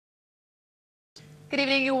Good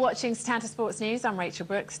evening, you're watching Setanta Sports News. I'm Rachel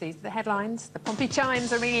Brooks. These are the headlines. The Pompey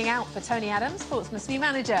chimes are ringing out for Tony Adams. Portsmouth's new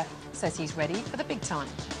manager says he's ready for the big time.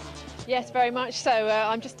 Yes, very much so.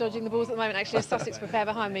 I'm just dodging the balls at the moment, actually, as Sussex prepare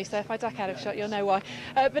behind me, so if I duck out of shot, you'll know why.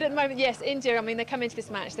 But at the moment, yes, India, I mean, they come into this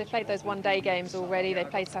match, they've played those one-day games already, they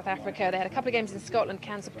played South Africa, they had a couple of games in Scotland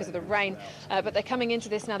cancelled because of the rain, but they're coming into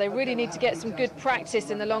this now. They really need to get some good practice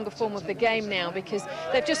in the longer form of the game now, because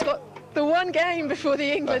they've just got the one game before the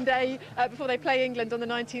England A, before they play England on the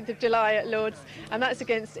 19th of July at Lord's, and that's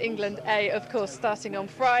against England A, of course, starting on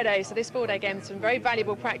Friday. So this 4-day game is some very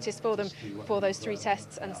valuable practice for them for those 3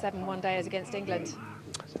 tests and 7 one-dayers against England.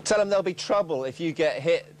 Tell them there'll be trouble if you get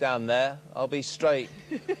hit down there. I'll be straight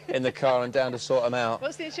in the car and down to sort them out.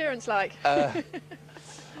 What's the insurance like? Don't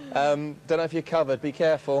know if you're covered. Be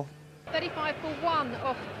careful. 35 for 1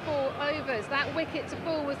 off 4 overs. That wicket to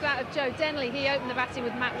fall was that of Joe Denley. He opened the batting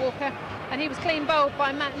with Matt Walker, and he was clean bowled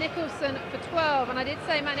by Matt Nicholson for 12. And I did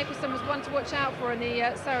say Matt Nicholson was one to watch out for in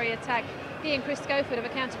the Surrey attack. He and Chris Schofield have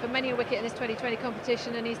accounted for many a wicket in this 2020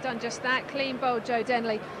 competition, and he's done just that. Clean bowled Joe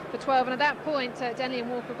Denley for 12, and at that point Denley and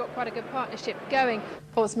Walker got quite a good partnership going.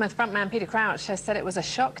 Portsmouth frontman Peter Crouch has said it was a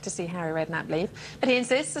shock to see Harry Redknapp leave, but he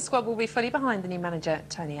insists the squad will be fully behind the new manager,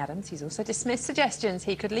 Tony Adams. He's also dismissed suggestions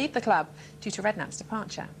he could leave the club due to Redknapp's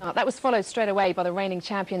departure. That was followed straight away by the reigning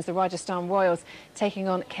champions, the Rajasthan Royals, taking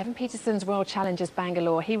on Kevin Peterson's Royal Challengers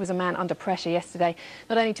Bangalore. He was a man under pressure yesterday,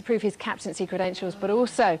 not only to prove his captaincy credentials, but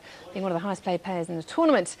also being one of the highest paid players in the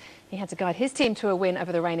tournament. He had to guide his team to a win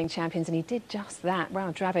over the reigning champions, and he did just that.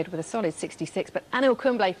 Rao Dravid with a solid 66, but Anil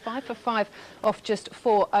Kumble, 5 for 5 off just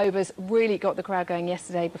 4 overs, really got the crowd going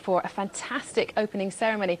yesterday before a fantastic opening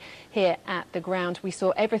ceremony here at the ground. We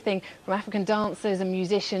saw everything from African dancers and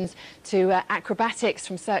musicians to acrobatics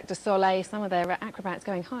from Cirque du Soleil, some of their acrobats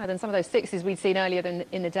going higher than some of those 6s we'd seen earlier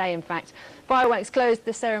in the day, in fact. Fireworks closed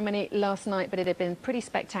the ceremony last night, but it had been pretty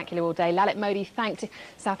spectacular all day. Lalit Modi thanked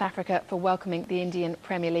South Africa for welcoming the Indian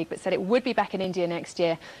Premier League, but said it would be back in India next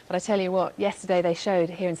year. But I tell you what, yesterday they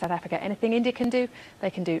showed here in South Africa, anything India can do,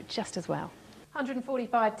 they can do just as well.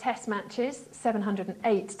 145 test matches,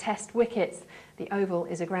 708 test wickets. The Oval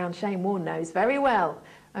is a ground Shane Warne knows very well.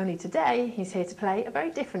 Only today he's here to play a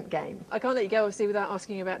very different game. I can't let you go, obviously, without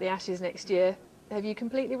asking you about the Ashes next year. Have you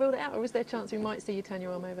completely ruled it out, or is there a chance we might see you turn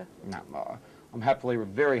your arm over? No, I'm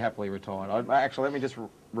very happily retired. Actually, let me just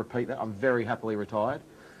repeat that. I'm very happily retired.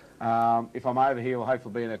 If I'm over here, we'll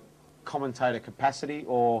hopefully be in a commentator capacity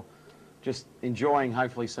or just enjoying,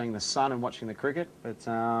 hopefully, seeing the sun and watching the cricket. But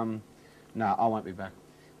no, I won't be back.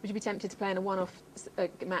 Would you be tempted to play in a one-off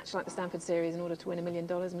match like the Stanford series in order to win $1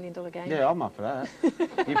 million game? Yeah, I'm up for that.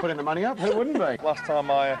 You putting the money up? Who wouldn't be? Last time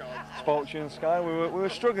I spoke to you in Sky, we were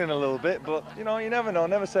struggling a little bit, but, you know, you never know.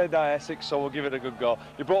 Never say die Essex, so we'll give it a good go.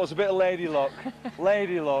 You brought us a bit of lady luck.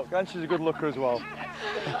 Lady luck. And she's a good looker as well.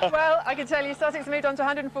 Well, I can tell you, Sussex moved on to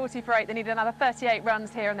 140 for 8. They needed another 38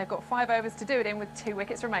 runs here, and they've got 5 overs to do it in with 2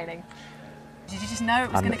 wickets remaining. Did you just know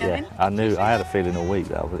it was going to go in? I knew. I had a feeling all week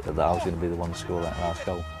that I was going to be the one to score that last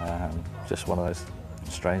goal. Just one of those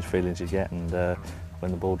strange feelings you get, and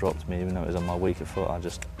when the ball dropped to me, even though it was on my weaker foot, I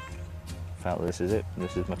just felt this is it,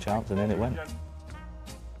 this is my chance, and then it went.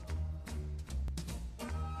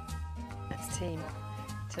 That's team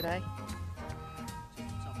today.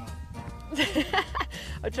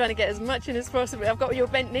 I'm trying to get as much in as possible. I've got your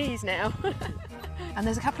bent knees now. And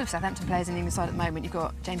there's a couple of Southampton players in the England side at the moment. You've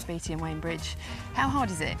got James Beattie and Wayne Bridge. How hard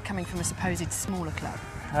is it, coming from a supposed smaller club,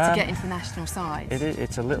 to get into the national side?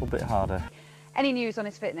 It's a little bit harder. Any news on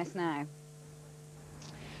his fitness now?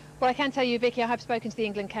 Well, I can tell you, Vicky, I have spoken to the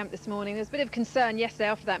England camp this morning. There was a bit of concern yesterday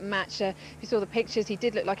after that match. If you saw the pictures, he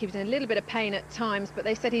did look like he was in a little bit of pain at times, but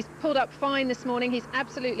they said he's pulled up fine this morning. He's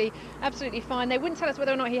absolutely fine. They wouldn't tell us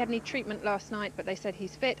whether or not he had any treatment last night, but they said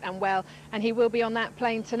he's fit and well, and he will be on that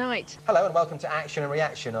plane tonight. Hello and welcome to Action and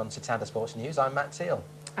Reaction on Setanta Sports News. I'm Matt Teal.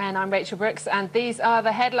 And I'm Rachel Brooks, and these are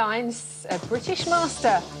the headlines. A British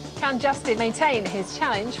master. Can Justin maintain his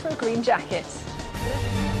challenge for a green jacket?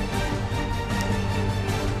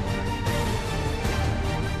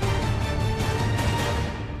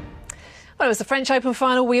 Well, it was the French Open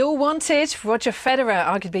final we all wanted. Roger Federer,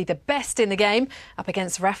 arguably the best in the game, up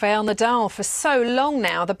against Rafael Nadal for so long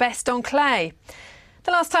now, the best on clay. The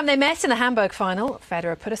last time they met in the Hamburg final,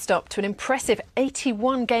 Federer put a stop to an impressive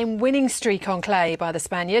 81-game winning streak on clay by the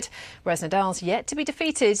Spaniard, whereas Nadal's yet to be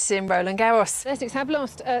defeated in Roland Garros. Essex have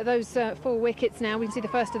lost those 4 wickets now. We can see the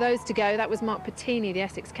first of those to go. That was Mark Patini, the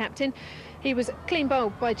Essex captain. He was clean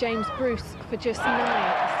bowled by James Bruce for just 9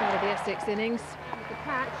 at the start of the Essex innings. The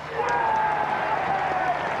catch.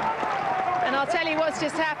 And I'll tell you what's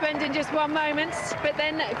just happened in just one moment. But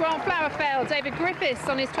then Grant Flowerfeld, David Griffiths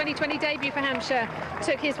on his 2020 debut for Hampshire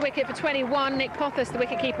took his wicket for 21. Nick Pothas, the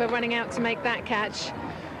wicketkeeper, running out to make that catch.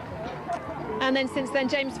 And then since then,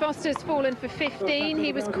 James Foster's fallen for 15.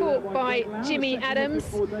 He was caught by Jimmy Adams,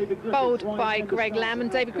 bowled by Greg Lamb.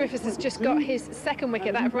 And David Griffiths has just got his second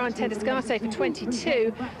wicket, that of Ryan Tedescarte for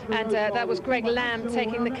 22. And that was Greg Lamb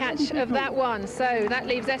taking the catch of that one. So that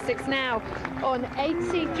leaves Essex now on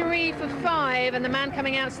 83 for 5. And the man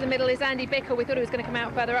coming out to the middle is Andy Bickle. We thought he was going to come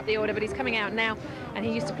out further up the order, but he's coming out now. And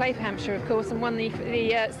he used to play for Hampshire, of course, and won the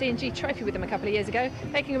C&G Trophy with them a couple of years ago.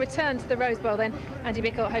 Making a return to the Rose Bowl then, Andy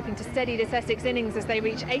Bickle hoping to steady this Essex innings as they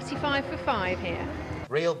reach 85 for 5 here.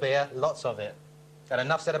 Real beer, lots of it. And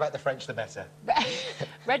enough said about the French, the better.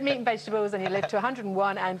 Red meat and vegetables, and you live to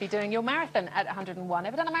 101 and be doing your marathon at 101.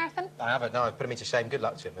 Ever done a marathon? I haven't, no, I've put him to shame. Good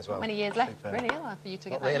luck to him as well. Many years left, really, for you to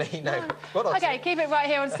get Not really, no. Well, okay, keep it right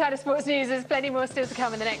here on Saturday Sports News. There's plenty more still to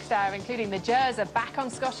come in the next hour, including the Gers are back on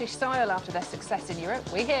Scottish soil after their success in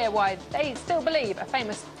Europe. We hear why they still believe a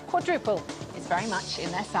famous quadruple is very much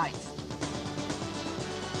in their sights.